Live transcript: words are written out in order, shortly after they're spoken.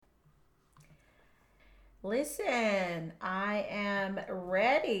Listen, I am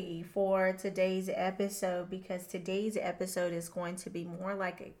ready for today's episode because today's episode is going to be more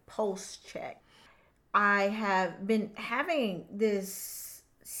like a pulse check. I have been having this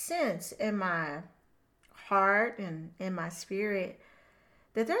sense in my heart and in my spirit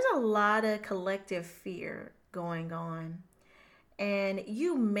that there's a lot of collective fear going on. And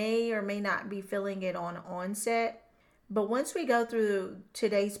you may or may not be feeling it on onset. But once we go through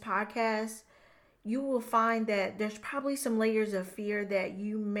today's podcast, you will find that there's probably some layers of fear that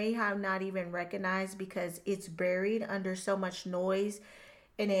you may have not even recognized because it's buried under so much noise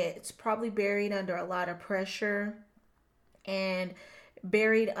and it's probably buried under a lot of pressure and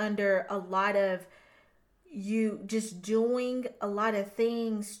buried under a lot of you just doing a lot of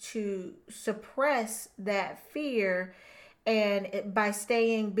things to suppress that fear and by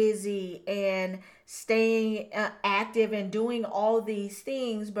staying busy and staying active and doing all these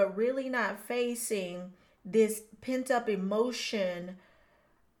things, but really not facing this pent up emotion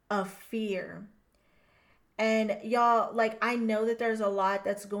of fear. And y'all, like, I know that there's a lot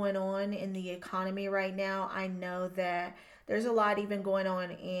that's going on in the economy right now. I know that there's a lot even going on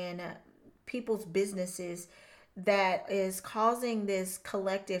in people's businesses that is causing this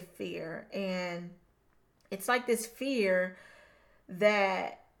collective fear. And it's like this fear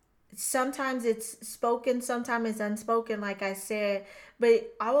that sometimes it's spoken, sometimes it's unspoken, like I said.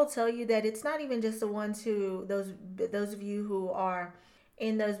 But I will tell you that it's not even just the ones who those of you who are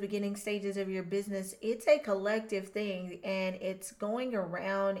in those beginning stages of your business. It's a collective thing, and it's going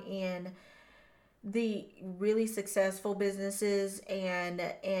around in the really successful businesses and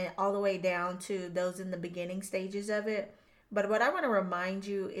all the way down to those in the beginning stages of it. But what I want to remind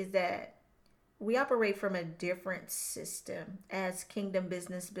you is that we operate from a different system as kingdom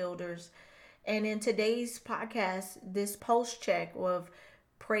business builders. And in today's podcast, this pulse check of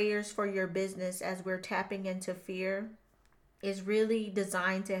prayers for your business as we're tapping into fear is really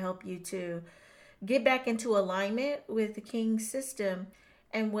designed to help you to get back into alignment with the King's system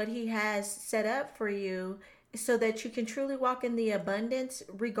and what he has set up for you so that you can truly walk in the abundance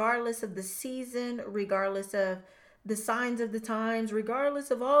regardless of the season, regardless of the signs of the times,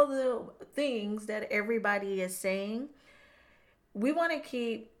 regardless of all the things that everybody is saying. We want to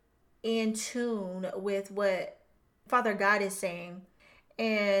keep in tune with what Father God is saying.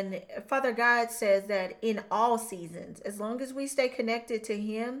 And Father God says that in all seasons, as long as we stay connected to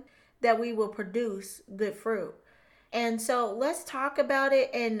him, that we will produce good fruit. And so let's talk about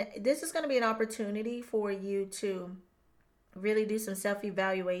it. And this is going to be an opportunity for you to really do some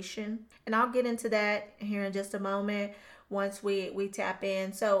self-evaluation, and I'll get into that here in just a moment once we tap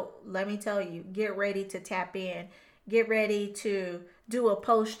in. So let me tell you, get ready to tap in, get ready to do a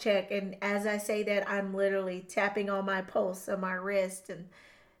pulse check. And as I say that, I'm literally tapping on my pulse on my wrist and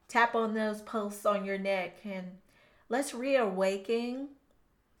tap on those pulses on your neck. And let's reawaken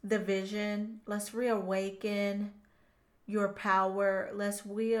the vision, let's reawaken your power, let's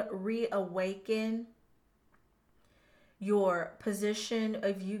reawaken your position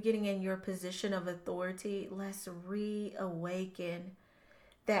of you getting in your position of authority. Let's reawaken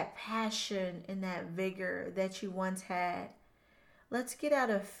that passion and that vigor that you once had. Let's get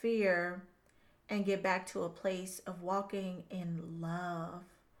out of fear and get back to a place of walking in love.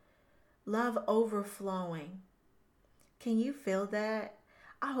 Love overflowing. Can you feel that?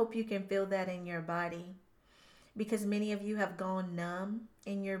 I hope you can feel that in your body, because many of you have gone numb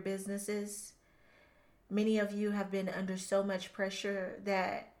in your businesses. Many of you have been under so much pressure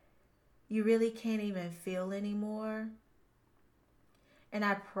that you really can't even feel anymore. And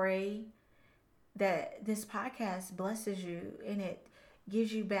I pray that this podcast blesses you and it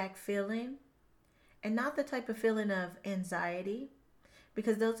gives you back feeling, and not the type of feeling of anxiety,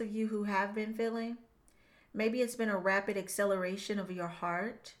 because those of you who have been feeling, maybe it's been a rapid acceleration of your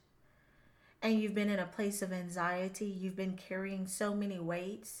heart and you've been in a place of anxiety. You've been carrying so many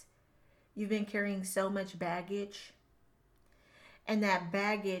weights. You've been carrying so much baggage, and that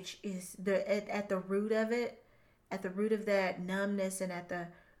baggage is at the root of it, at the root of that numbness and at the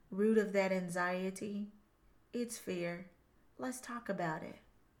root of that anxiety. It's fear. Let's talk about it.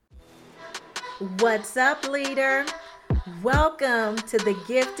 What's up, leader? Welcome to the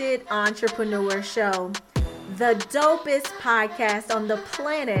Gifted Entrepreneur Show, the dopest podcast on the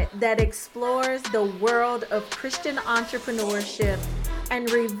planet that explores the world of Christian entrepreneurship and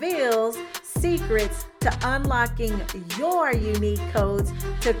reveals secrets to unlocking your unique codes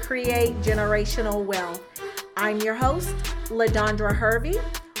to create generational wealth. I'm your host, LaDondra Hervey,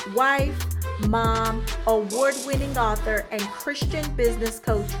 wife, mom, award-winning author, and Christian business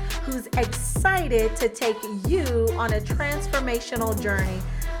coach who's excited to take you on a transformational journey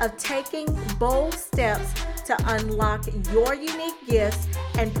of taking bold steps to unlock your unique gifts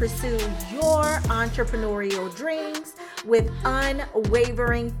and pursue your entrepreneurial dreams with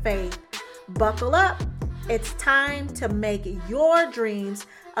unwavering faith. Buckle up. It's time to make your dreams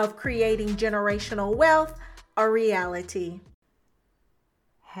of creating generational wealth a reality.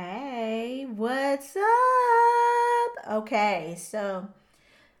 Hey, what's up? Okay, so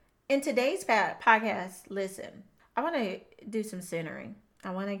in today's podcast, listen, I want to do some centering.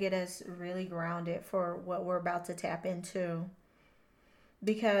 I want to get us really grounded for what we're about to tap into,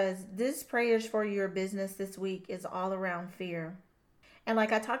 because this prayers for your business this week is all around fear. And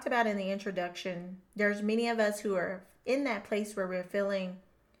like I talked about in the introduction, there's many of us who are in that place where we're feeling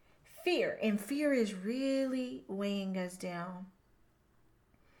fear, and fear is really weighing us down.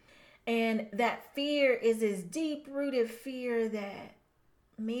 And that fear is this deep-rooted fear that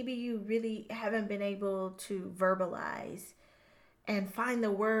maybe you really haven't been able to verbalize and find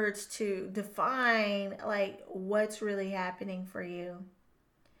the words to define like what's really happening for you.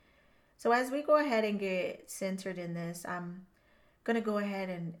 So as we go ahead and get centered in this, I'm going to go ahead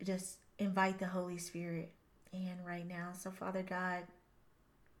and just invite the Holy Spirit in right now. So Father God,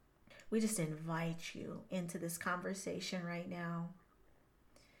 we just invite you into this conversation right now.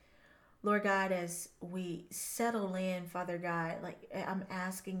 Lord God, as we settle in, Father God, like I'm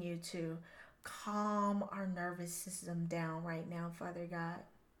asking you to calm our nervous system down right now, Father God.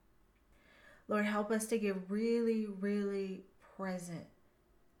 Lord, help us to get really, really present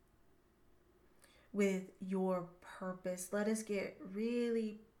with your purpose. Let us get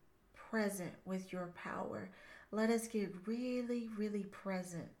really present with your power. Let us get really, really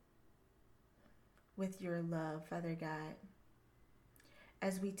present with your love, Father God.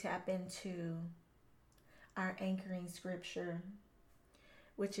 As we tap into our anchoring scripture,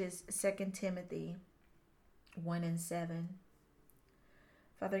 which is 2 Timothy 1:7.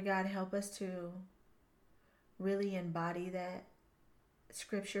 Father God, help us to really embody that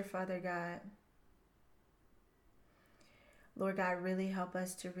scripture, Father God. Lord God, really help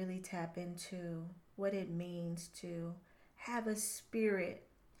us to really tap into what it means to have a spirit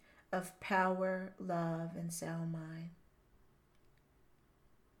of power, love, and sound mind.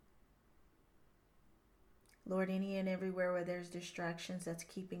 Lord, any and everywhere where there's distractions that's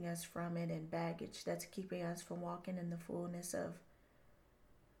keeping us from it, and baggage that's keeping us from walking in the fullness of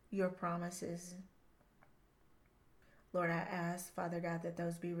your promises, Lord, I ask, Father God, that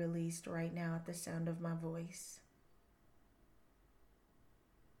those be released right now at the sound of my voice.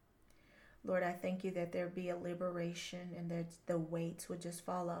 Lord, I thank you that there be a liberation, and that the weights would just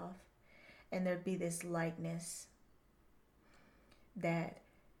fall off, and there'd be this lightness that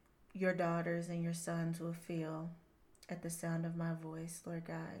your daughters and your sons will feel at the sound of my voice, Lord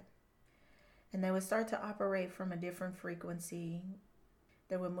God. And they would start to operate from a different frequency.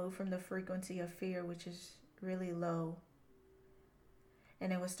 They would move from the frequency of fear, which is really low,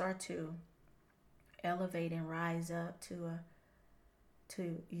 and they would start to elevate and rise up to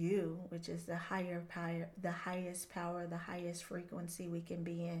you, which is the higher power, the highest power, the highest frequency we can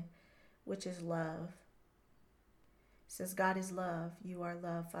be in, which is love. It says God is love. You are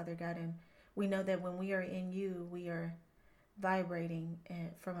love, Father God. And we know that when we are in you, we are vibrating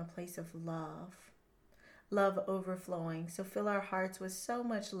from a place of love overflowing. So fill our hearts with so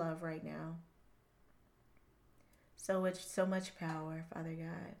much love right now. So much power, Father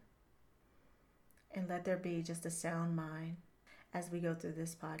God. And let there be just a sound mind as we go through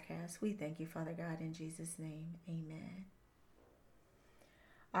this podcast. We thank you, Father God, in Jesus' name. Amen.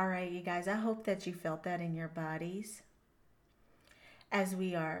 All right, you guys, I hope that you felt that in your bodies as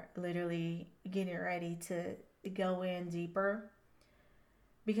we are literally getting ready to go in deeper.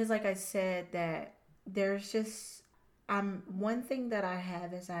 Because like I said, that there's just, one thing that I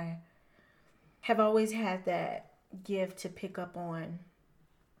have is I have always had that gift to pick up on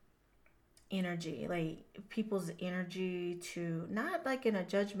energy, like people's energy, to not like in a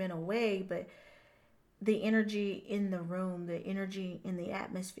judgmental way, but the energy in the room, the energy in the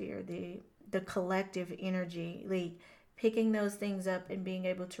atmosphere, the collective energy, like picking those things up and being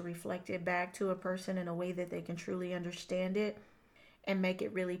able to reflect it back to a person in a way that they can truly understand it and make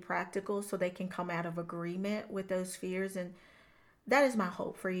it really practical so they can come out of agreement with those fears. And that is my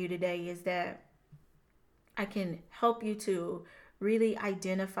hope for you today, is that I can help you to really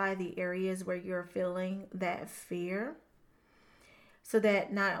identify the areas where you're feeling that fear, so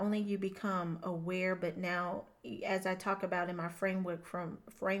that not only you become aware, but now, as I talk about in my framework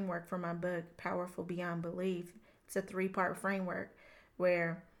for my book, Powerful Beyond Belief, it's a 3-part framework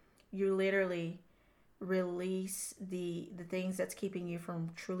where you literally release the things that's keeping you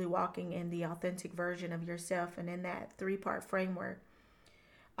from truly walking in the authentic version of yourself. And in that 3-part framework,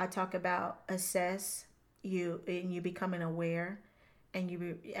 I talk about assess you and you becoming aware, and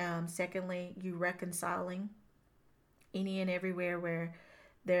you secondly you reconciling any and everywhere where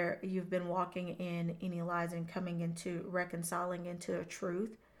there you've been walking in any lies and coming into reconciling into a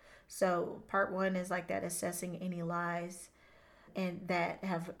truth. So part one is like that, assessing any lies and that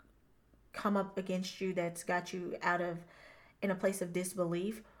have come up against you, that's got you out of in a place of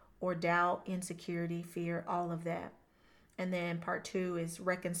disbelief or doubt, insecurity, fear, all of that. And then part two is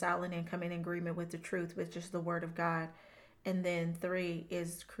reconciling and coming in agreement with the truth, which is the word of God. And then three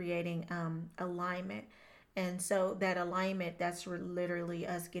is creating alignment. And so that alignment, that's literally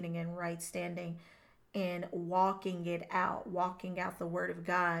us getting in right standing and walking out the word of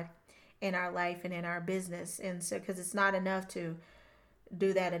God in our life and in our business. And so, because it's not enough to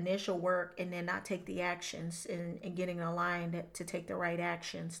do that initial work and then not take the actions and getting aligned to take the right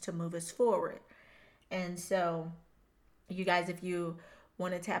actions to move us forward. And so, you guys, if you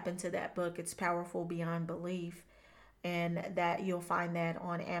want to tap into that book, it's Powerful Beyond Belief, and that you'll find that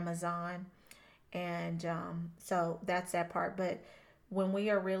on Amazon. And so that's that part. But when we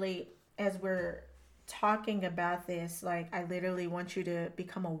are really, as we're talking about this, like I literally want you to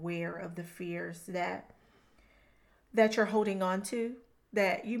become aware of the fears that you're holding on to,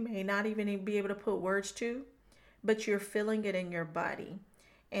 that you may not even be able to put words to, but you're feeling it in your body.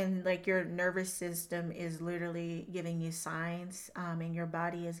 And like your nervous system is literally giving you signs, and your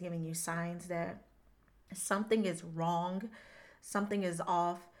body is giving you signs that something is wrong, something is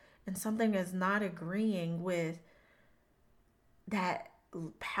off, and something is not agreeing with that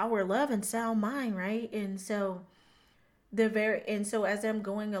power, love, and sound mind, right? And so as I'm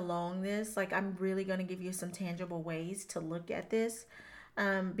going along this, like I'm really going to give you some tangible ways to look at this,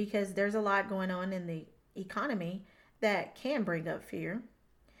 because there's a lot going on in the economy that can bring up fear,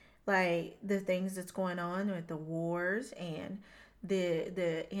 like the things that's going on with the wars and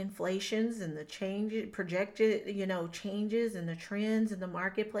the inflations and the change projected changes and the trends in the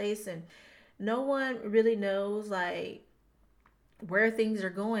marketplace, and no one really knows like where things are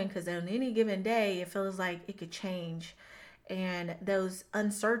going, because on any given day it feels like it could change, and those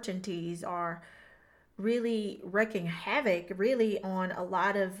uncertainties are really wreaking havoc really on a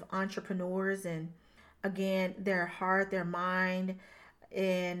lot of entrepreneurs, and again their heart, their mind,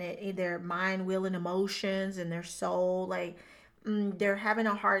 and their mind, will, and emotions, and their soul, like they're having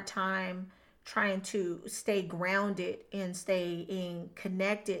a hard time trying to stay grounded and stay in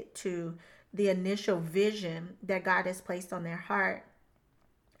connected to the initial vision that God has placed on their heart.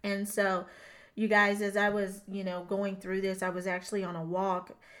 And so, you guys, as I was, going through this, I was actually on a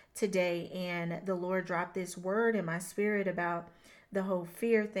walk today, and the Lord dropped this word in my spirit about the whole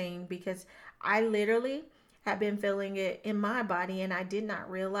fear thing, because I literally have been feeling it in my body, and I did not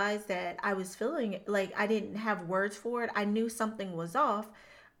realize that I was feeling it. Like I didn't have words for it. I knew something was off,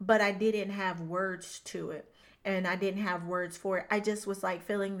 but I didn't have words to it. And I didn't have words for it. I just was like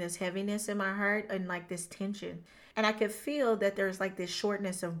feeling this heaviness in my heart and like this tension. And I could feel that there's like this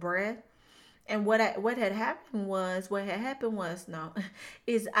shortness of breath. And what had happened was no,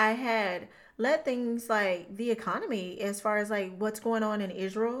 is I had let things like the economy, as far as like what's going on in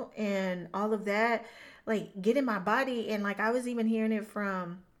Israel and all of that, like get in my body. And like I was even hearing it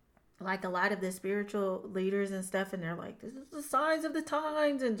from like a lot of the spiritual leaders and stuff, and they're like, this is the signs of the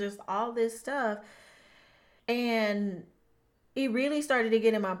times and just all this stuff. And it really started to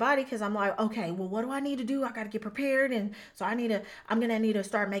get in my body, because I'm like, okay, well, what do I need to do? I got to get prepared. And so I'm going to need to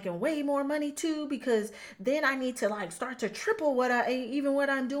start making way more money too, because then I need to like start to triple what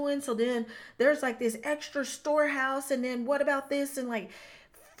I'm doing. So then there's like this extra storehouse. And then what about this? And like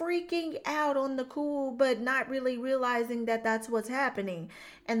freaking out on the cool, but not really realizing that that's what's happening.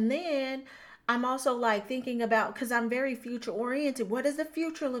 And then I'm also like thinking about, because I'm very future oriented, what does the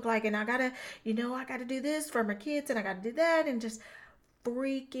future look like? And I gotta do this for my kids, and I gotta do that, and just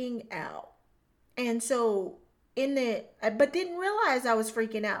freaking out. And so but didn't realize I was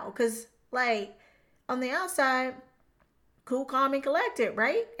freaking out, because like on the outside, cool, calm, and collected,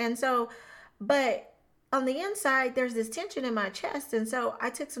 right? And so, but on the inside, there's this tension in my chest. And so I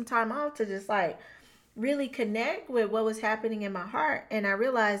took some time off to just like really connect with what was happening in my heart. And I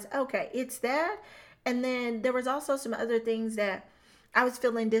realized, okay, it's that. And then there was also some other things that I was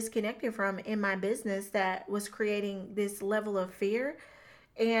feeling disconnected from in my business that was creating this level of fear.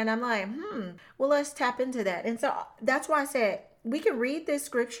 And I'm like, well, let's tap into that. And so that's why I said we can read this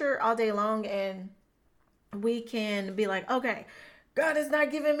scripture all day long, and we can be like, okay, God has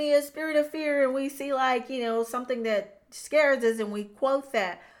not given me a spirit of fear. And we see like, something that scares us, and we quote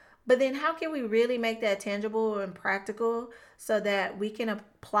that. But then how can we really make that tangible and practical so that we can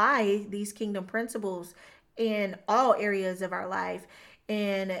apply these kingdom principles in all areas of our life?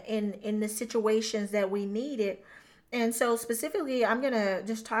 and in the situations that we need it. And so specifically, I'm gonna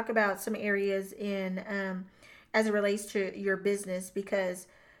just talk about some areas in as it relates to your business, because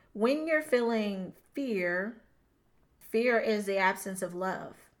when you're feeling fear, fear is the absence of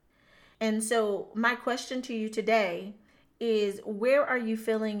love. And so my question to you today is, where are you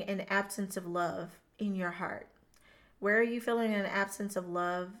feeling an absence of love in your heart? Where are you feeling an absence of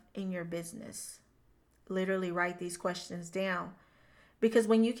love in your business? Literally write these questions down, because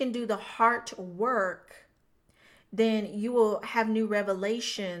when you can do the heart work, then you will have new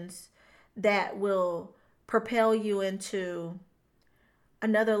revelations that will propel you into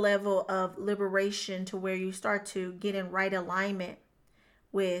another level of liberation, to where you start to get in right alignment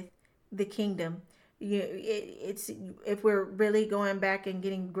with the kingdom. It's if we're really going back and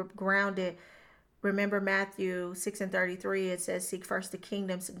getting grounded. Remember Matthew 6:33. It says, "Seek first the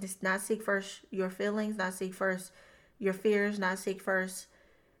kingdom." So not seek first your feelings, not seek first your fears, not seek first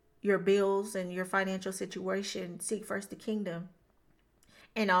your bills and your financial situation. Seek first the kingdom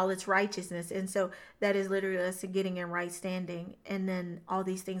and all its righteousness. And so that is literally us getting in right standing, and then all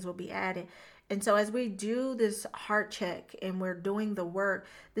these things will be added. And so as we do this heart check and we're doing the work,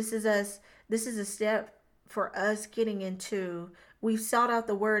 this is a step for us getting into, we've sought out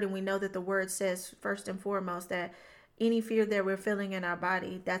the word, and we know that the word says first and foremost that any fear that we're feeling in our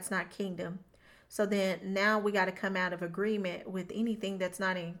body, that's not kingdom. So then now we got to come out of agreement with anything that's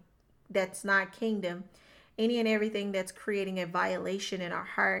not kingdom, any and everything that's creating a violation in our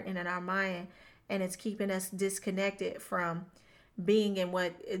heart and in our mind, and it's keeping us disconnected from being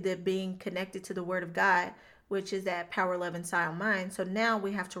connected to the word of God, which is that power, love, and sound mind. So now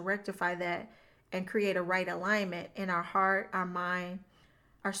we have to rectify that and create a right alignment in our heart, our mind,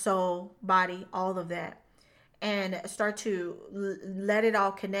 our soul, body, all of that, and start to let it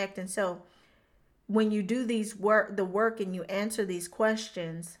all connect. And so when you do the work and you answer these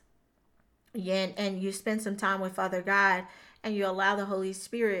questions, and you spend some time with Father God, and you allow the Holy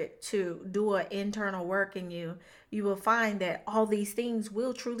Spirit to do an internal work in you, you will find that all these things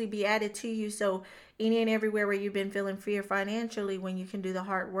will truly be added to you. So any and everywhere where you've been feeling fear financially, when you can do the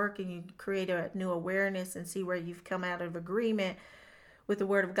hard work and you create a new awareness and see where you've come out of agreement with the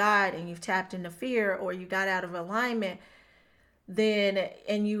word of God, and you've tapped into fear, or you got out of alignment, then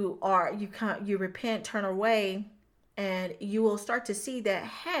and you repent, turn away, and you will start to see that,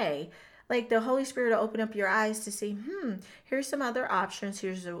 hey, like the Holy Spirit will open up your eyes to see, here's some other options.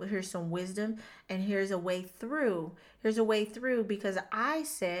 Here's some wisdom, and here's a way through. Here's a way through, because I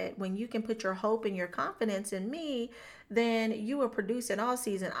said, when you can put your hope and your confidence in me, then you will produce in all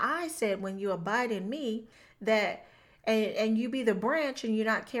season. I said, when you abide in me, that and you be the branch, and you're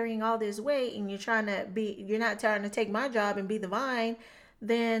not carrying all this weight, and you're not trying to take my job and be the vine,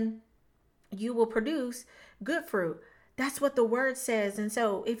 then you will produce good fruit. That's what the word says. And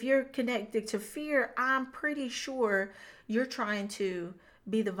so if you're connected to fear, I'm pretty sure you're trying to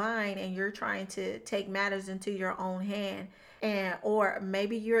be the vine, and you're trying to take matters into your own hand. And or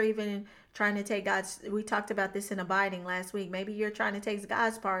maybe you're even trying to take we talked about this in abiding last week. Maybe you're trying to take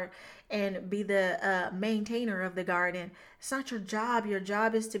God's part and be the maintainer of the garden. It's not your job. Your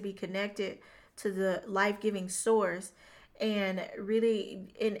job is to be connected to the life-giving source, and really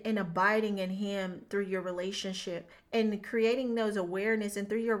in abiding in him through your relationship and creating those awareness. And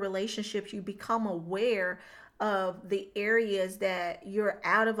through your relationships, you become aware of the areas that you're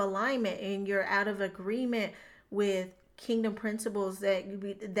out of alignment and you're out of agreement with kingdom principles,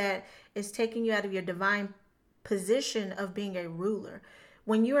 that is taking you out of your divine position of being a ruler.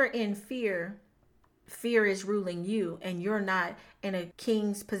 When you are in fear, fear is ruling you, and you're not in a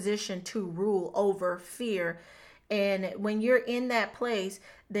king's position to rule over fear. And when you're in that place,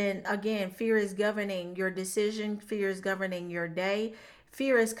 then again, fear is governing your decision. Fear is governing your day.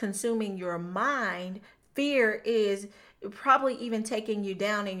 Fear is consuming your mind. Fear is probably even taking you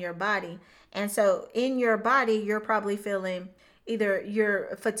down in your body. And so in your body, you're probably feeling either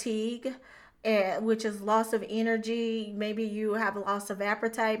your fatigue, which is loss of energy. Maybe you have a loss of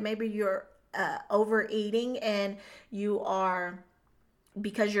appetite. Maybe you're overeating, and you are,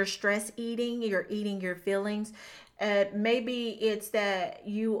 because you're stress eating, you're eating your feelings. Maybe it's that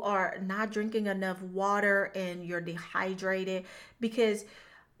you are not drinking enough water and you're dehydrated,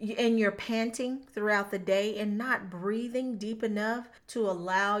 and you're panting throughout the day and not breathing deep enough to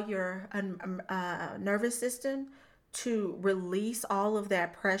allow your nervous system to release all of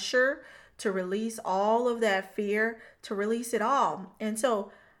that pressure, to release all of that fear, to release it all. And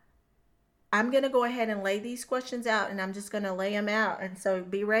so I'm going to go ahead and lay these questions out, and I'm just going to lay them out. And so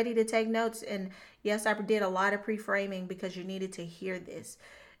be ready to take notes. And yes, I did a lot of pre-framing because you needed to hear this.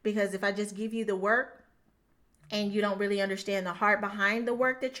 Because if I just give you the work and you don't really understand the heart behind the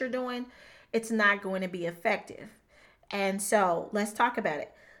work that you're doing, it's not going to be effective. And so let's talk about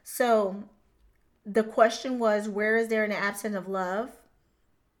it. So the question was, where is there an absence of love?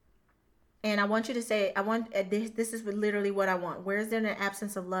 And I want you to say, I want this is literally what I want. Where is there an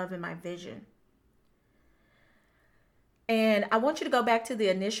absence of love in my vision? And I want you to go back to the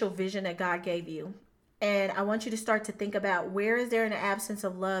initial vision that God gave you. And I want you to start to think about, where is there an absence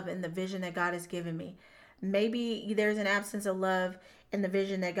of love in the vision that God has given me? Maybe there's an absence of love in the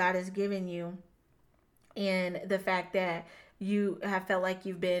vision that God has given you, and the fact that you have felt like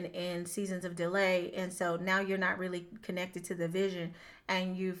you've been in seasons of delay, and so now you're not really connected to the vision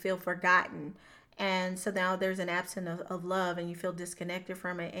and you feel forgotten. And so now there's an absence of love, and you feel disconnected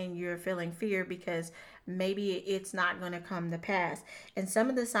from it, and you're feeling fear because maybe it's not going to come to pass. And some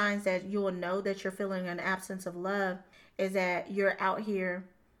of the signs that you will know that you're feeling an absence of love is that you're out here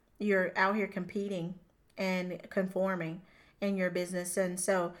competing and conforming in your business. And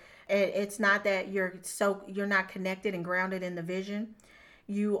so it's not that you're not connected and grounded in the vision.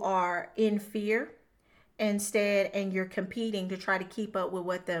 You are in fear instead, and you're competing to try to keep up with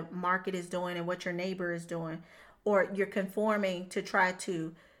what the market is doing and what your neighbor is doing, or you're conforming to try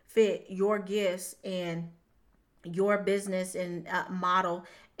to fit your gifts and your business and model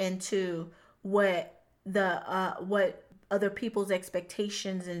into what other people's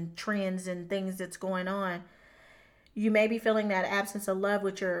expectations and trends and things that's going on. You may be feeling that absence of love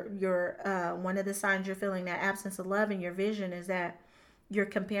with your one of the signs you're feeling that absence of love in your vision is that you're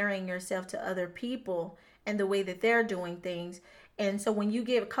comparing yourself to other people and the way that they're doing things. And so when you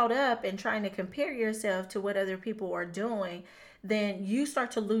get caught up in trying to compare yourself to what other people are doing, then you start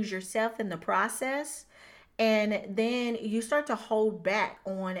to lose yourself in the process. And then you start to hold back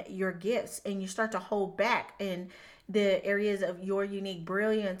on your gifts, and you start to hold back in the areas of your unique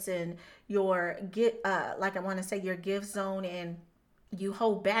brilliance and your like I want to say your gift zone, and you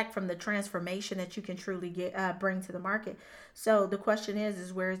hold back from the transformation that you can truly bring to the market. So the question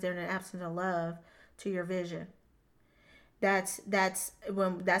is where is there an absence of love to your vision? That's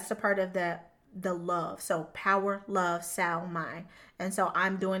the part of the love. So power, love, sound, mind. And so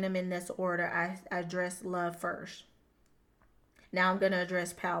I'm doing them in this order. I address love first. Now I'm going to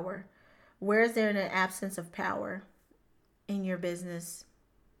address power. Where is there an absence of power in your business?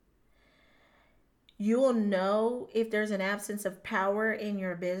 You will know if there's an absence of power in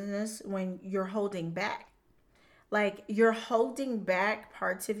your business when you're holding back. Like you're holding back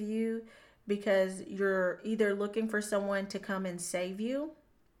parts of you because you're either looking for someone to come and save you,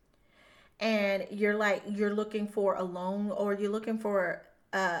 and you're looking for a loan, or you're looking for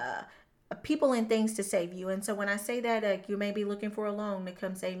people and things to save you. And so when I say that, like, you may be looking for a loan to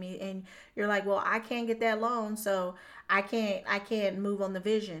come save me, and you're like, well, I can't get that loan, so I can't move on the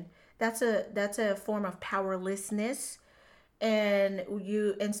vision. That's a form of powerlessness. And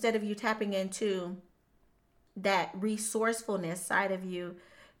you, instead of you tapping into that resourcefulness side of you,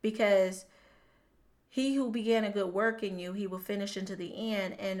 because he who began a good work in you, he will finish into the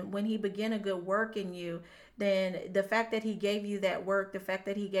end. And when he began a good work in you, then the fact that he gave you that work, the fact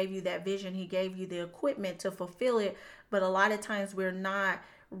that he gave you that vision, he gave you the equipment to fulfill it. But a lot of times we're not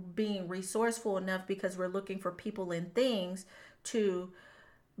being resourceful enough because we're looking for people and things to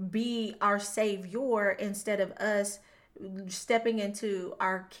be our savior, instead of us stepping into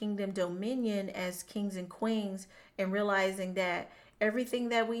our kingdom dominion as kings and queens, and realizing that everything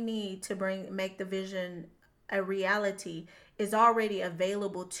that we need to make the vision a reality is already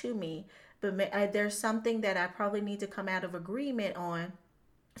available to me. But there's something that I probably need to come out of agreement on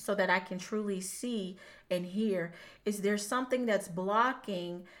so that I can truly see and hear. Is there something that's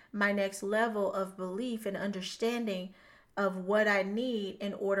blocking my next level of belief and understanding of what I need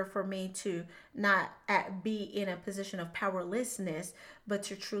in order for me to not be in a position of powerlessness, but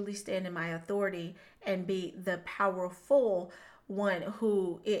to truly stand in my authority and be the powerful one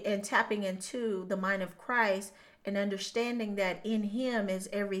and tapping into the mind of Christ and understanding that in him is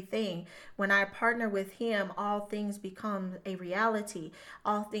everything. When I partner with him, all things become a reality.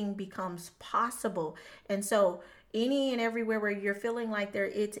 All things becomes possible. And so any and everywhere where you're feeling like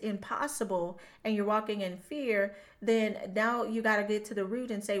it's impossible and you're walking in fear, then now you got to get to the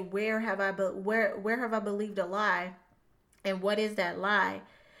root and say, where have I believed a lie? And what is that lie?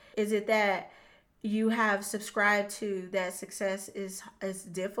 Is it that you have subscribed to that success is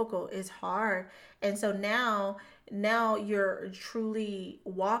difficult, is hard, and so now you're truly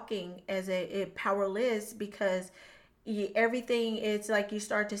walking as a powerless, because everything, it's like you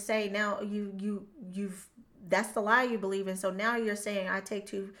start to say now you've that's the lie you believe in. So now you're saying I take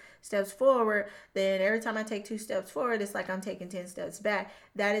 2 steps forward, then every time I take 2 steps forward, it's like I'm taking 10 steps back.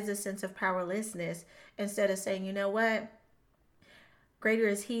 That is a sense of powerlessness, instead of saying, you know what, greater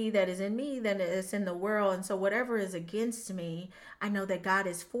is he that is in me than is in the world. And so whatever is against me, I know that God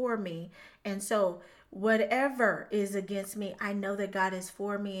is for me. And so whatever is against me, I know that God is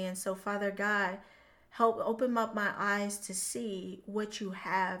for me. And so, Father God, help open up my eyes to see what you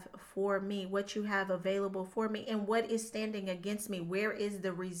have for me, what you have available for me, and what is standing against me. Where is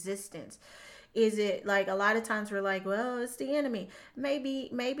the resistance? Is it like, a lot of times we're like, well, it's the enemy. Maybe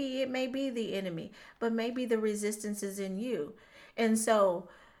it may be the enemy, but maybe the resistance is in you. And so,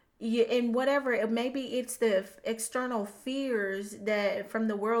 in whatever, maybe it's the external fears that from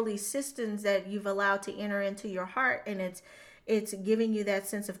the worldly systems that you've allowed to enter into your heart, and it's giving you that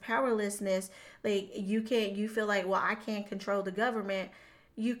sense of powerlessness. Like, you feel like, well, I can't control the government.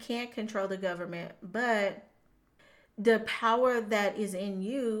 You can't control the government, but the power that is in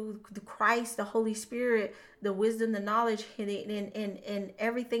you, the Christ, the Holy Spirit, the wisdom, the knowledge, and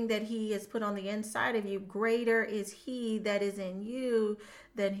everything that he has put on the inside of you, greater is he that is in you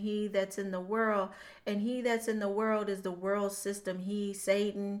than he that's in the world. And he that's in the world is the world system. He,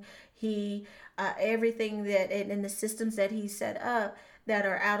 Satan, he, everything that, and the systems that he set up that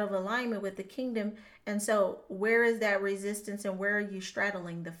are out of alignment with the kingdom. And so where is that resistance, and where are you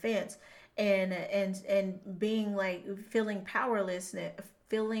straddling the fence? And being like, feeling powerlessness,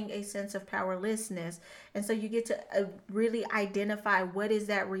 feeling a sense of powerlessness. And so you get to really identify what is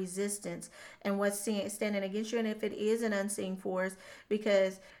that resistance and what's standing against you, and if it is an unseen force,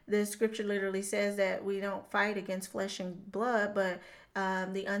 because the scripture literally says that we don't fight against flesh and blood, but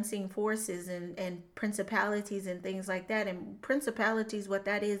the unseen forces and principalities and things like that. And principalities, what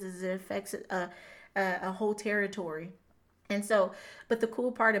that is it affects a whole territory. And so, but the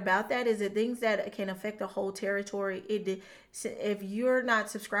cool part about that is that things that can affect the whole territory, if you're not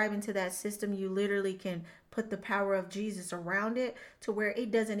subscribing to that system, you literally can put the power of Jesus around it to where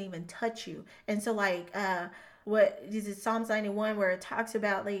it doesn't even touch you. And so, like, what is it, Psalms 91, where it talks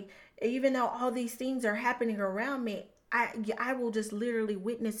about, like, even though all these things are happening around me, I will just literally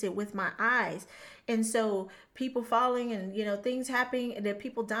witness it with my eyes. And so people falling, and things happening, and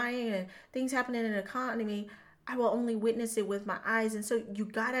people dying, and things happening in the economy, I will only witness it with my eyes. And so you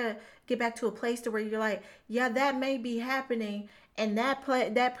gotta get back to a place to where you're like, yeah, that may be happening, and that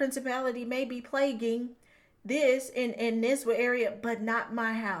principality may be plaguing this in this area, but not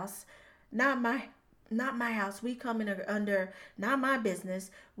my house, not my house. We come under not my business.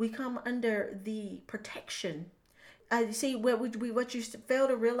 We come under the protection. See, what you fail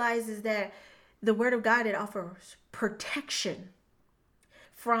to realize is that the Word of God, it offers protection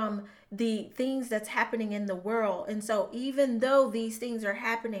from the things that's happening in the world. And so even though these things are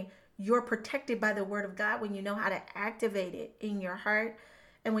happening, you're protected by the Word of God when you know how to activate it in your heart,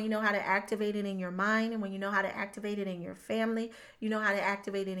 and when you know how to activate it in your mind, and when you know how to activate it in your family, you know how to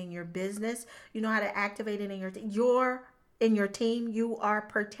activate it in your business, you know how to activate it in your team, you are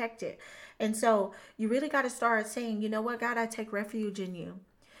protected. And so you really got to start saying, you know what, God, I take refuge in you.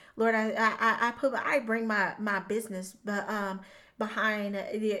 Lord, I bring my business, but behind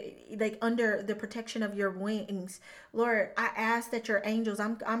like under the protection of your wings. Lord, I ask that your angels,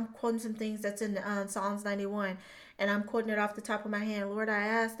 I'm quoting some things that's in Psalms 91, and I'm quoting it off the top of my head. Lord, I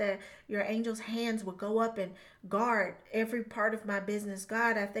ask that your angels' hands would go up and guard every part of my business.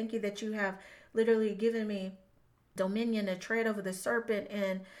 God, I thank you that you have literally given me dominion to tread over the serpent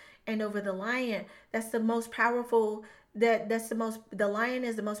and over the lion. That's the most powerful. The lion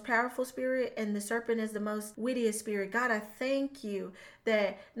is the most powerful spirit, and the serpent is the most wittiest spirit. God, I thank you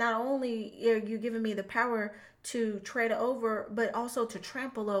that not only are you giving me the power to tread over, but also to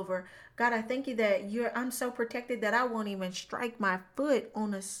trample over. God, I thank you that I'm so protected that I won't even strike my foot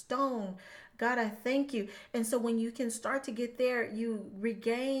on a stone. God, I thank you. And so when you can start to get there, you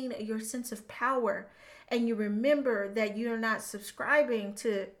regain your sense of power, and you remember that you're not subscribing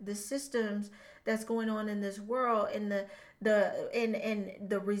to the systems that's going on in this world, and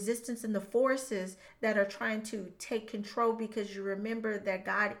the resistance and the forces that are trying to take control, because you remember that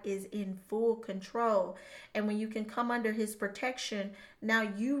God is in full control. And when you can come under his protection, now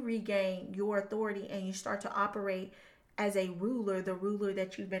you regain your authority, and you start to operate as a ruler, the ruler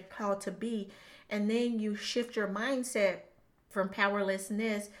that you've been called to be. And then you shift your mindset from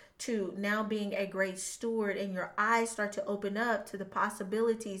powerlessness to now being a great steward, and your eyes start to open up to the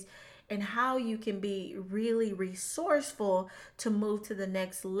possibilities and how you can be really resourceful to move to the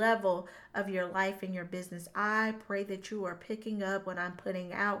next level of your life and your business. I pray that you are picking up what I'm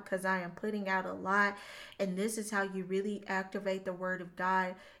putting out, because I am putting out a lot. And this is how you really activate the word of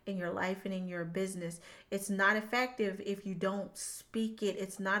God in your life and in your business. It's not effective if you don't speak it.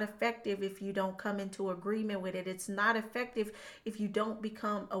 It's not effective if you don't come into agreement with it. It's not effective if you don't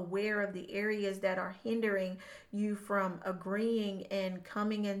become aware of the areas that are hindering you from agreeing and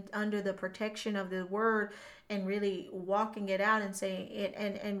coming in under the protection of the word and really walking it out and saying it.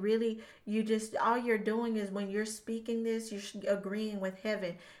 And really, you just, all you're doing is, when you're speaking this, you're agreeing with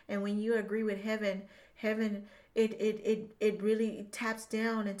heaven. And when you agree with heaven, it really taps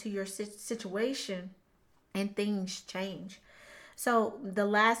down into your situation, and things change. So the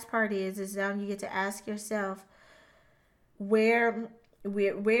last part is now you get to ask yourself, where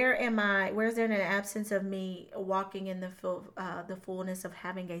am I? Where's there an absence of me walking in the fullness of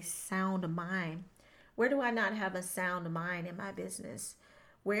having a sound mind? Where do I not have a sound mind in my business?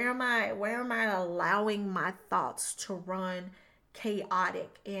 Where am I allowing my thoughts to run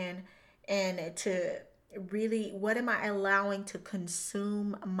chaotic, and to really, what am I allowing to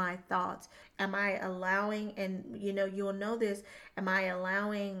consume my thoughts? Am I allowing, and you'll know this, am I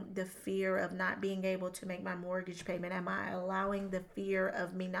allowing the fear of not being able to make my mortgage payment? Am I allowing the fear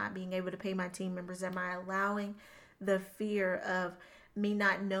of me not being able to pay my team members? Am I allowing the fear of me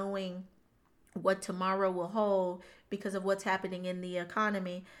not knowing what tomorrow will hold because of what's happening in the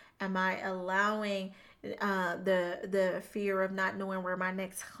economy? Am I allowing the fear of not knowing where my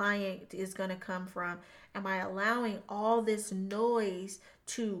next client is going to come from? Am I allowing all this noise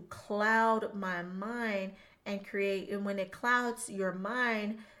to cloud my mind and create? And when it clouds your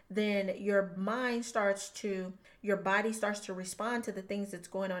mind, then your body starts to respond to the things that's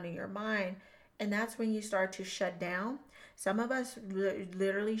going on in your mind. And that's when you start to shut down. Some of us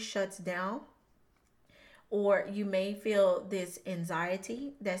literally shuts down. Or you may feel this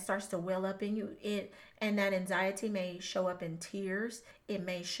anxiety that starts to well up in you. And that anxiety may show up in tears. It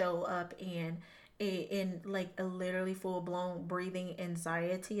may show up in like a literally full-blown breathing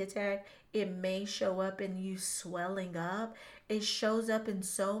anxiety attack. It may show up in you swelling up. It shows up in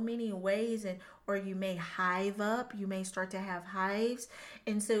so many ways. Or you may hive up. You may start to have hives.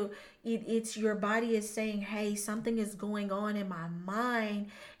 And so it's your body is saying, hey, something is going on in my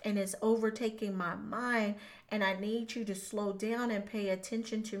mind, and it's overtaking my mind, and I need you to slow down and pay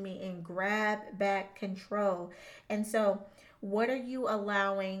attention to me and grab back control. And so what are you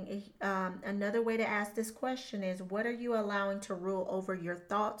allowing? Another way to ask this question is, what are you allowing to rule over your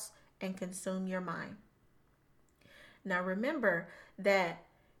thoughts and consume your mind? Now remember that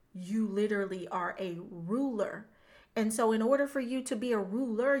you literally are a ruler. And so in order for you to be a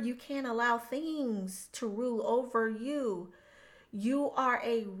ruler, you can't allow things to rule over you. You are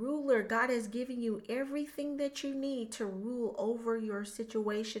a ruler. God has given you everything that you need to rule over your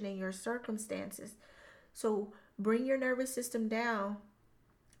situation and your circumstances. So bring your nervous system down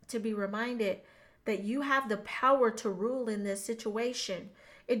to be reminded that you have the power to rule in this situation.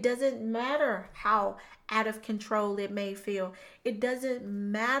 It doesn't matter how out of control it may feel. It doesn't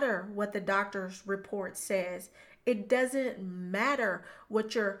matter what the doctor's report says. It doesn't matter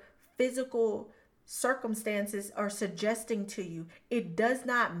what your physical circumstances are suggesting to you. It does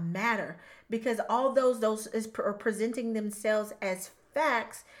not matter, because all those are presenting themselves as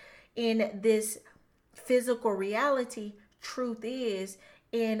facts in this physical reality. Truth is,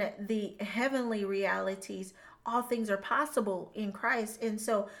 in the heavenly realities, all things are possible in Christ. And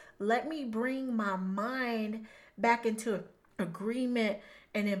so let me bring my mind back into agreement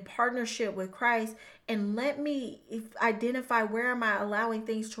and in partnership with Christ, and let me identify, where am I allowing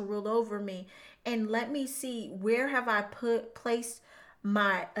things to rule over me, and let me see, where have I placed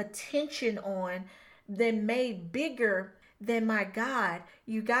my attention on that made bigger than my God.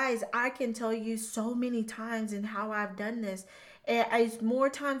 You guys, I can tell you so many times in how I've done this. It's more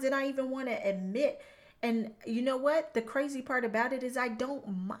times than I even want to admit. And you know what? The crazy part about it is I don't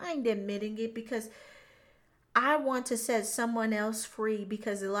mind admitting it, because I want to set someone else free,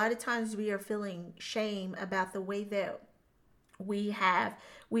 because a lot of times we are feeling shame about the way that we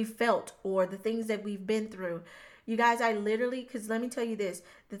felt, or the things that we've been through. You guys, I literally, because let me tell you this,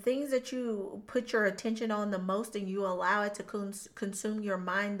 the things that you put your attention on the most, and you allow it to consume your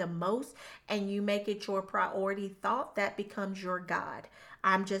mind the most, and you make it your priority thought, that becomes your God.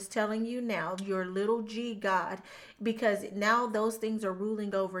 I'm just telling you now, your little g God, because now those things are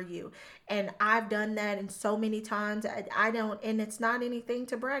ruling over you. And I've done that in so many times. I don't, and it's not anything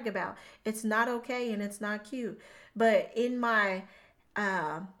to brag about. It's not okay, and it's not cute. But in my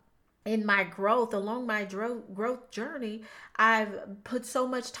in my growth, along my growth journey, I've put so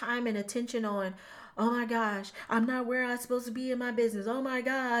much time and attention on, oh my gosh, I'm not where I'm supposed to be in my business. Oh my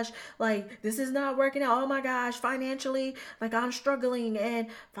gosh, like this is not working out. Oh my gosh, financially, like I'm struggling, and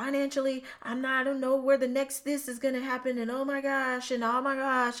financially, I don't know where the next this is going to happen. And oh my gosh,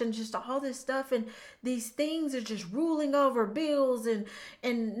 and just all this stuff. And these things are just ruling over bills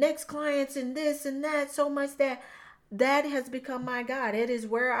and next clients and this and that so much that has become my God. It is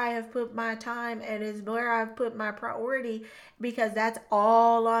where I have put my time. It is where I've put my priority, because that's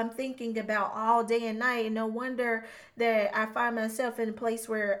all I'm thinking about all day and night. And no wonder that I find myself in a place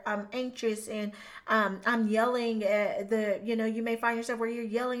where I'm anxious, and I'm yelling at you may find yourself where you're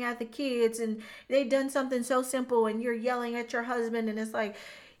yelling at the kids, and they've done something so simple, and you're yelling at your husband, and it's like,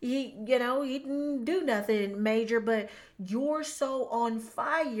 he didn't do nothing major, but you're so on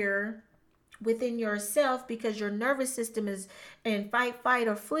fire within yourself because your nervous system is in fight,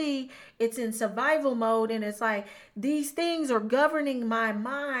 or flee. It's in survival mode, and it's like these things are governing my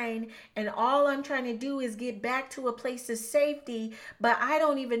mind, and all I'm trying to do is get back to a place of safety, but I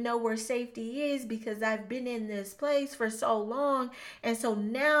don't even know where safety is because I've been in this place for so long. And so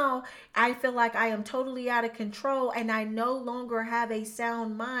now I feel like I am totally out of control, and I no longer have a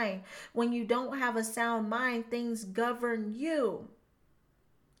sound mind. When you don't have a sound mind, things govern you.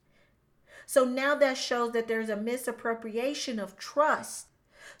 So now that shows that there's a misappropriation of trust.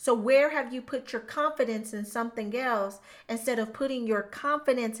 So, where have you put your confidence in something else instead of putting your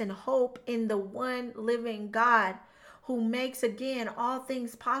confidence and hope in the one living God who makes again all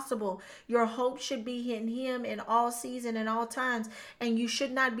things possible? Your hope should be in Him in all season and all times. And you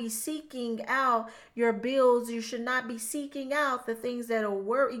should not be seeking out your bills. You should not be seeking out the things that are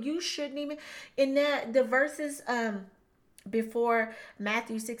worry. You shouldn't even, in that, the verses, before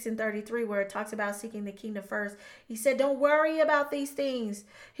Matthew 6 and 33, where it talks about seeking the kingdom first, he said, don't worry about these things.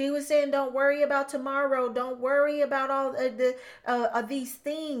 He was saying, don't worry about tomorrow. Don't worry about all these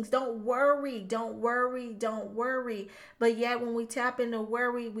things. Don't worry, don't worry, don't worry. But yet when we tap into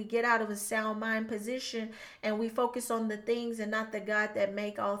worry, we get out of a sound mind position, and we focus on the things and not the God that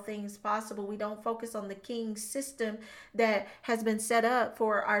make all things possible. We don't focus on the king system that has been set up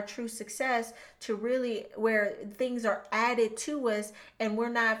for our true success, to really where things are added to us, and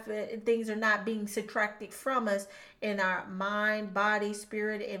things are not being subtracted from us in our mind, body,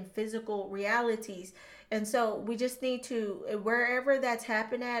 spirit, and physical realities. And so we just need to, wherever that's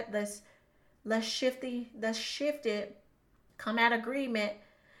happened at, let's shift it, come out agreement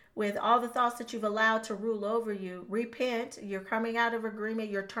with all the thoughts that you've allowed to rule over you. Repent. You're coming out of agreement.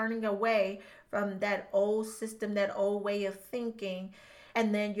 You're turning away from that old system, that old way of thinking.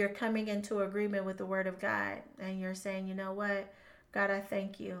 And then you're coming into agreement with the word of God. And you're saying, you know what? God, I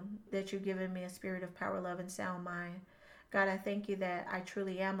thank you that you've given me a spirit of power, love, and sound mind. God, I thank you that I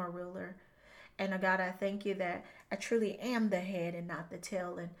truly am a ruler. And God, I thank you that I truly am the head and not the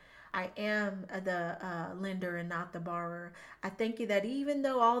tail. And I am the lender and not the borrower. I thank you that even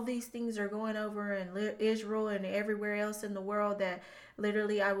though all these things are going over in Israel and everywhere else in the world, that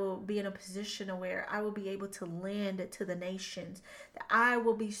literally I will be in a position where I will be able to lend to the nations. That I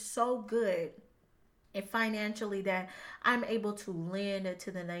will be so good and financially that I'm able to lend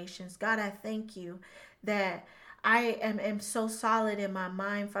to the nations. God, I thank you that I am so solid in my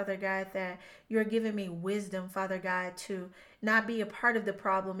mind, Father God, that you're giving me wisdom, Father God, to not be a part of the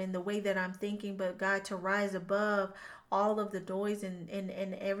problem in the way that I'm thinking, but God, to rise above all of the noise and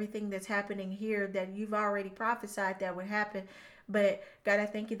everything that's happening here that you've already prophesied that would happen. But God, I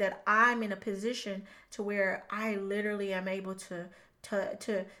thank you that I'm in a position to where I literally am able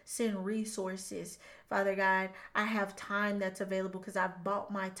to send resources. Father God, I have time that's available because I've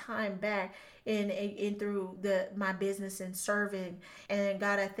bought my time back in through my business and serving. And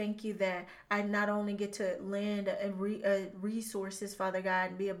God, I thank you that I not only get to lend resources, Father God,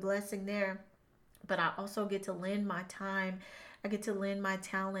 and be a blessing there, but I also get to lend my time. I get to lend my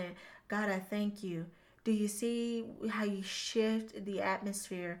talent. God, I thank you. Do you see how you shift the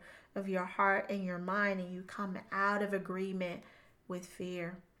atmosphere of your heart and your mind, and you come out of agreement with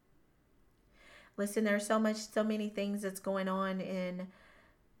fear? Listen, there's so many things that's going on in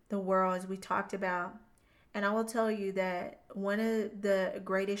the world, as we talked about. And I will tell you that one of the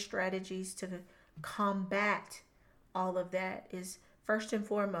greatest strategies to combat all of that is, first and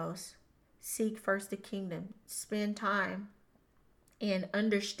foremost, seek first the kingdom. Spend time in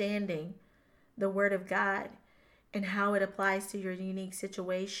understanding the word of God and how it applies to your unique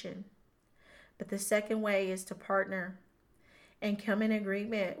situation. But the second way is to partner and come in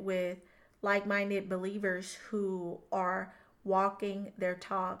agreement with like-minded believers who are walking their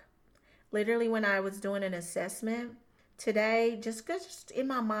talk. Literally, when I was doing an assessment today, just in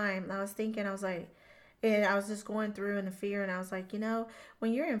my mind, I was thinking, I was like, and I was just going through in the fear, and I was like,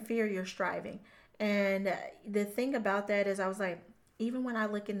 when you're in fear, you're striving. And the thing about that is, I was like, even when I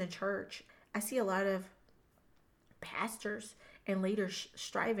look in the church, I see a lot of pastors and leaders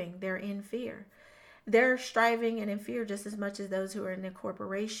striving. They're in fear. They're striving and in fear just as much as those who are in the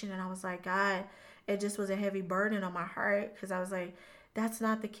corporation. And I was like, God, it just was a heavy burden on my heart, because I was like, that's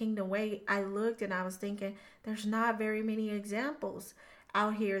not the kingdom way. I looked and I was thinking, there's not very many examples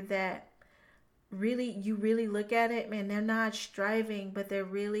out here that really, you really look at it, man, they're not striving, but they're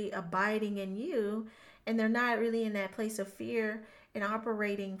really abiding in you, and they're not really in that place of fear and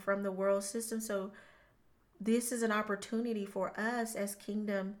operating from the world system. So this is an opportunity for us as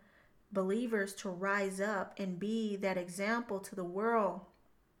kingdom believers to rise up and be that example to the world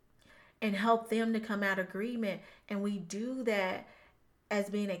and help them to come out of agreement. And we do that as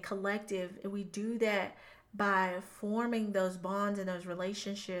being a collective, and we do that by forming those bonds and those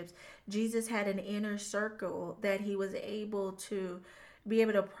relationships. Jesus had an inner circle that he was able to be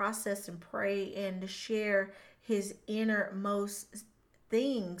able to process and pray and to share his innermost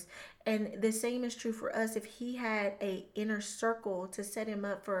things. And the same is true for us. If he had a inner circle to set him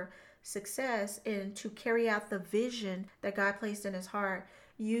up for success and to carry out the vision that God placed in his heart,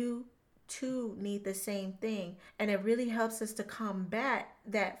 you too need the same thing. And it really helps us to combat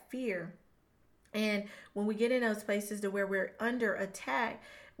that fear. And when we get in those places to where we're under attack,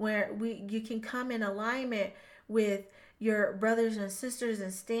 where you can come in alignment with your brothers and sisters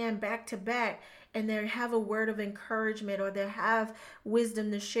and stand back to back, and they have a word of encouragement, or they have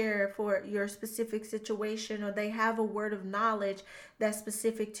wisdom to share for your specific situation, or they have a word of knowledge that's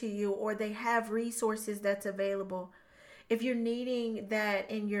specific to you, or they have resources that's available. If you're needing that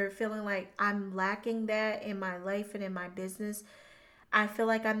and you're feeling like, I'm lacking that in my life and in my business, I feel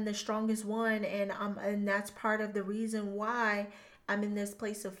like I'm the strongest one, and that's part of the reason why I'm in this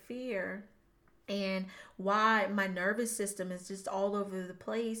place of fear, and why my nervous system is just all over the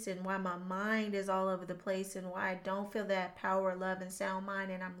place, and why my mind is all over the place, and why I don't feel that power, love, and sound mind,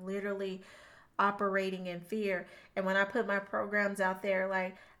 and I'm literally operating in fear. And when I put my programs out there,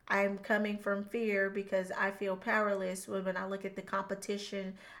 like, I'm coming from fear because I feel powerless. When I look at the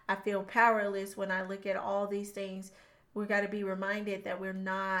competition, I feel powerless. When I look at all these things, we got to be reminded that we're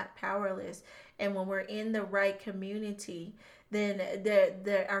not powerless. And when we're in the right community, then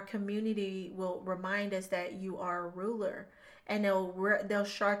our community will remind us that you are a ruler, and they'll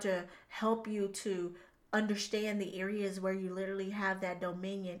start to help you to understand the areas where you literally have that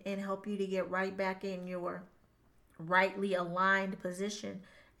dominion, and help you to get right back in your rightly aligned position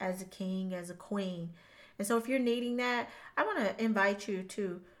as a king, as a queen. And so if you're needing that, I want to invite you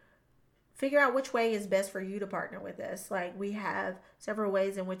to figure out which way is best for you to partner with us. Like, we have several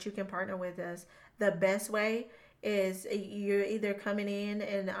ways in which you can partner with us. The best way is you're either coming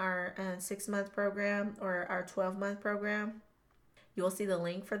in our 6-month program or our 12-month program. You'll see the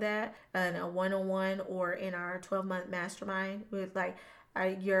link for that in a one-on-one or in our 12-month mastermind with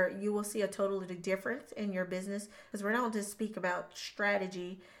you will see a totally difference in your business, because we don't just speak about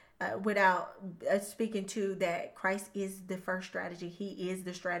strategy without speaking to that Christ is the first strategy. He is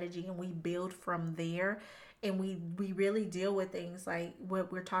the strategy, and we build from there. And we really deal with things like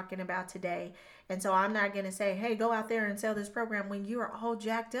what we're talking about today. And so I'm not going to say, hey, go out there and sell this program when you're all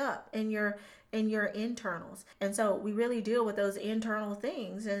jacked up in your internals. And so we really deal with those internal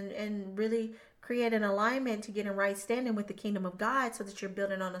things, and really create an alignment to get in right standing with the kingdom of God, so that you're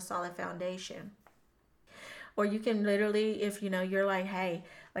building on a solid foundation. Or you can literally, if you're like, hey,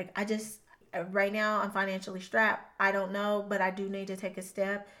 like, I just right now I'm financially strapped, I don't know, but I do need to take a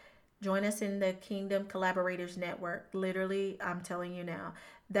step. Join us in the Kingdom Collaborators Network. Literally, I'm telling you now,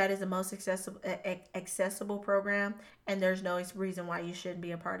 that is the most accessible program, and there's no reason why you shouldn't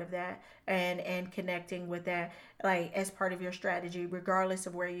be a part of that, and connecting with that, like, as part of your strategy, regardless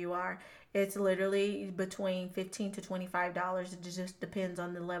of where you are. It's literally between $15 to $25. It just depends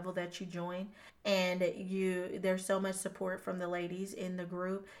on the level that you join, and there's so much support from the ladies in the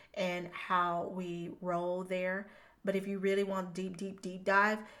group and how we roll there. But if you really want deep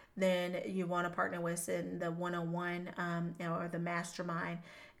dive, then you want to partner with us in the one-on-one or the mastermind.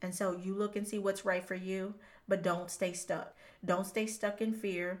 And so you look and see what's right for you, but don't stay stuck. Don't stay stuck in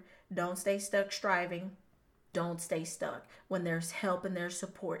fear. Don't stay stuck striving. Don't stay stuck when there's help and there's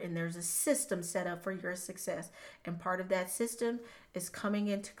support and there's a system set up for your success. And part of that system is coming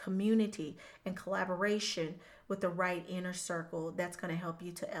into community and collaboration with the right inner circle that's going to help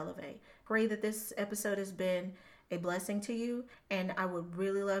you to elevate. Pray that this episode has been a blessing to you, and I would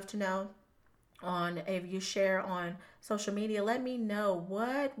really love to know if you share on social media, let me know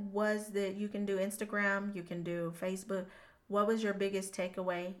what was that. You can do Instagram, you can do Facebook. What was your biggest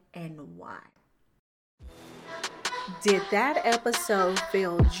takeaway and why? Did that episode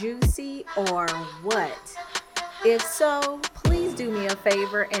feel juicy or what? If so, please do me a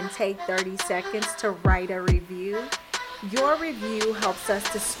favor and take 30 seconds to write a review. Your review helps us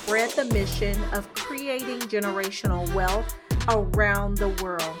to spread the mission of creating generational wealth around the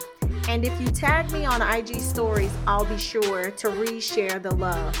world. And if you tag me on IG stories, I'll be sure to reshare the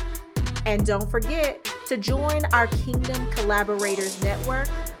love. And don't forget to join our Kingdom Collaborators Network,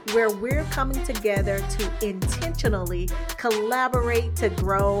 where we're coming together to intentionally collaborate to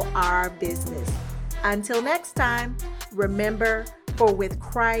grow our business. Until next time, remember, for with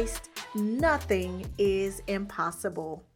Christ, nothing is impossible.